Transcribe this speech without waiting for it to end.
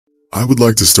I would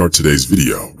like to start today's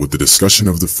video with the discussion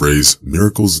of the phrase,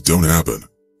 miracles don't happen.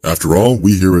 After all,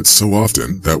 we hear it so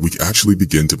often that we actually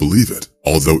begin to believe it,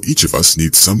 although each of us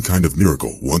needs some kind of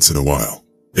miracle once in a while.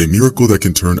 A miracle that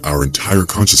can turn our entire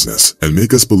consciousness and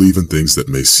make us believe in things that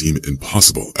may seem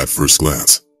impossible at first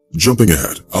glance. Jumping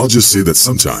ahead, I'll just say that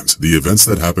sometimes the events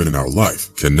that happen in our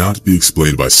life cannot be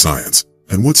explained by science.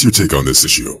 And what's your take on this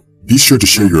issue? Be sure to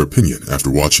share your opinion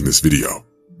after watching this video.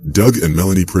 Doug and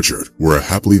Melanie Pritchard were a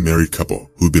happily married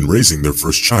couple who'd been raising their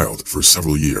first child for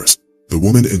several years. The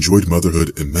woman enjoyed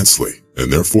motherhood immensely,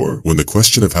 and therefore, when the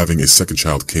question of having a second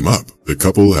child came up, the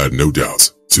couple had no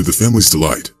doubts. To the family's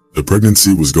delight, the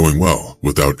pregnancy was going well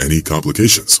without any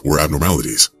complications or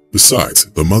abnormalities.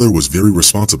 Besides, the mother was very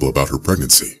responsible about her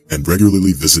pregnancy and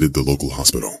regularly visited the local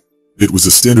hospital. It was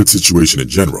a standard situation in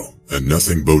general, and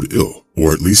nothing boded ill,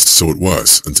 or at least so it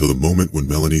was until the moment when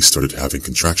Melanie started having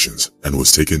contractions and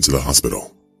was taken to the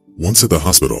hospital. Once at the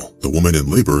hospital, the woman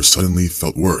in labor suddenly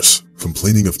felt worse,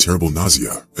 complaining of terrible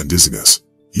nausea and dizziness.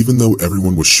 Even though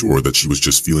everyone was sure that she was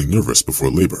just feeling nervous before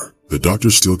labor, the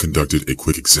doctor still conducted a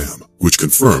quick exam, which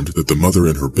confirmed that the mother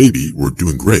and her baby were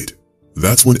doing great.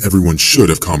 That's when everyone should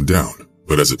have calmed down,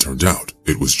 but as it turned out,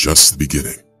 it was just the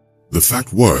beginning. The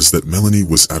fact was that Melanie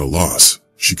was at a loss.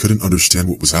 She couldn't understand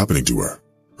what was happening to her.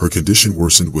 Her condition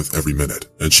worsened with every minute,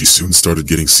 and she soon started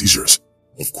getting seizures.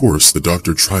 Of course, the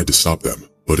doctor tried to stop them,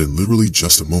 but in literally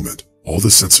just a moment, all the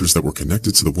sensors that were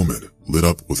connected to the woman lit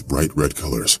up with bright red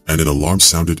colors, and an alarm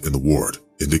sounded in the ward,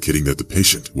 indicating that the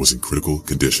patient was in critical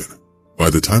condition. By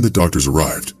the time the doctors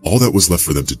arrived, all that was left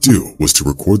for them to do was to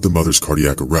record the mother's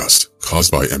cardiac arrest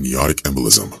caused by amniotic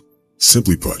embolism.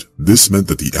 Simply put, this meant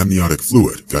that the amniotic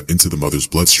fluid got into the mother's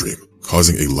bloodstream,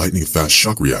 causing a lightning-fast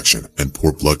shock reaction and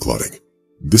poor blood clotting.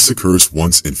 This occurs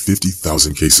once in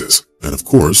 50,000 cases, and of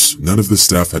course, none of the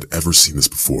staff had ever seen this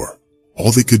before.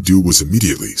 All they could do was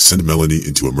immediately send Melanie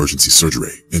into emergency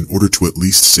surgery in order to at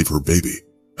least save her baby.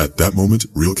 At that moment,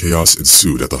 real chaos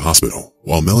ensued at the hospital,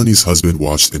 while Melanie's husband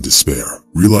watched in despair,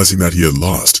 realizing that he had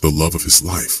lost the love of his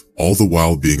life, all the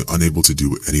while being unable to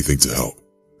do anything to help.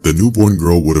 The newborn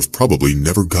girl would have probably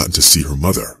never gotten to see her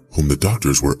mother, whom the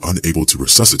doctors were unable to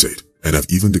resuscitate and have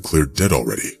even declared dead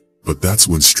already. But that's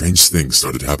when strange things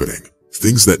started happening.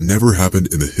 Things that never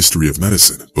happened in the history of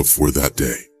medicine before that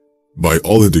day. By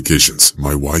all indications,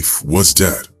 my wife was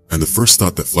dead, and the first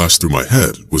thought that flashed through my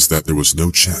head was that there was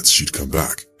no chance she'd come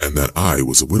back, and that I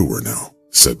was a widower now,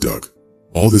 said Doug.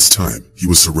 All this time, he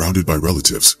was surrounded by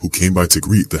relatives who came by to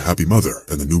greet the happy mother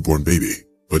and the newborn baby.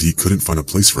 But he couldn't find a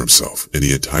place for himself in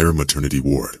the entire maternity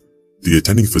ward. The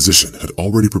attending physician had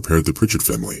already prepared the Pritchard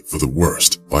family for the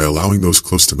worst by allowing those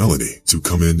close to Melanie to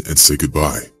come in and say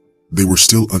goodbye. They were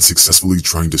still unsuccessfully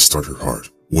trying to start her heart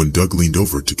when Doug leaned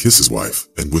over to kiss his wife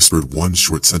and whispered one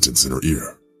short sentence in her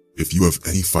ear. "If you have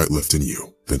any fight left in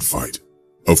you, then fight."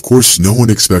 Of course, no one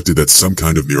expected that some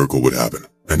kind of miracle would happen,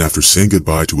 and after saying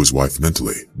goodbye to his wife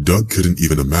mentally, Doug couldn't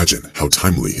even imagine how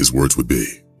timely his words would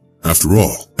be. After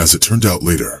all, as it turned out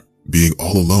later, being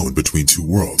all alone between two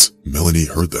worlds, Melanie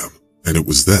heard them, and it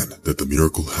was then that the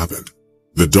miracle happened.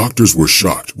 The doctors were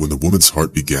shocked when the woman's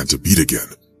heart began to beat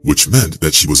again, which meant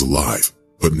that she was alive.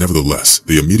 But nevertheless,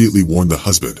 they immediately warned the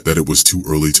husband that it was too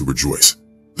early to rejoice.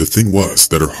 The thing was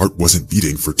that her heart wasn't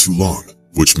beating for too long,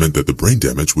 which meant that the brain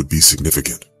damage would be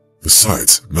significant.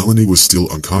 Besides, Melanie was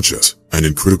still unconscious and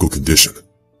in critical condition.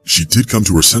 She did come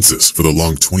to her senses for the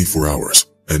long 24 hours.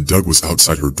 And Doug was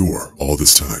outside her door all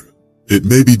this time. It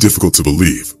may be difficult to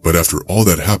believe, but after all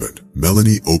that happened,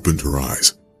 Melanie opened her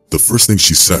eyes. The first thing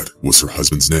she said was her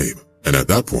husband's name, and at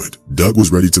that point, Doug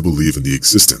was ready to believe in the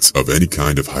existence of any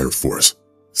kind of higher force.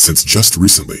 Since just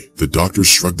recently, the doctors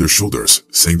shrugged their shoulders,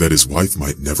 saying that his wife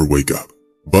might never wake up.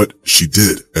 But she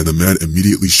did, and the man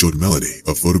immediately showed Melanie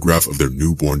a photograph of their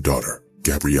newborn daughter,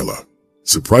 Gabriella.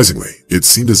 Surprisingly, it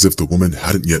seemed as if the woman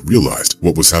hadn't yet realized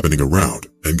what was happening around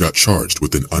and got charged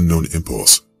with an unknown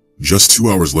impulse. Just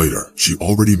 2 hours later, she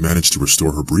already managed to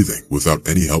restore her breathing without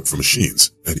any help from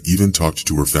machines and even talked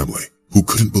to her family, who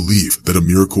couldn't believe that a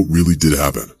miracle really did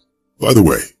happen. By the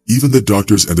way, even the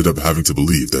doctors ended up having to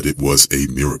believe that it was a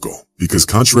miracle, because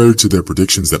contrary to their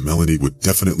predictions that Melanie would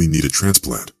definitely need a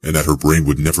transplant and that her brain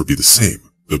would never be the same,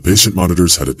 the patient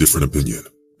monitors had a different opinion.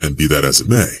 And be that as it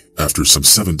may, after some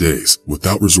 7 days,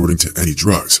 without resorting to any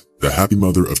drugs, the happy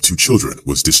mother of 2 children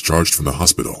was discharged from the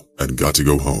hospital and got to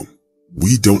go home.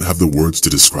 We don't have the words to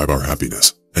describe our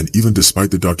happiness, and even despite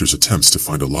the doctor's attempts to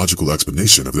find a logical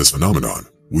explanation of this phenomenon,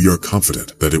 we are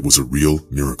confident that it was a real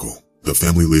miracle, the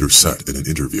family later said in an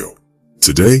interview.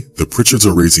 Today, the Pritchards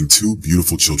are raising 2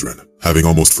 beautiful children, having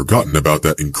almost forgotten about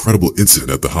that incredible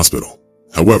incident at the hospital.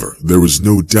 However, there was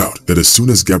no doubt that as soon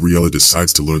as Gabriella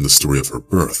decides to learn the story of her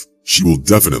birth, she will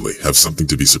definitely have something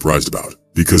to be surprised about,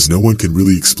 because no one can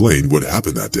really explain what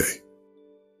happened that day.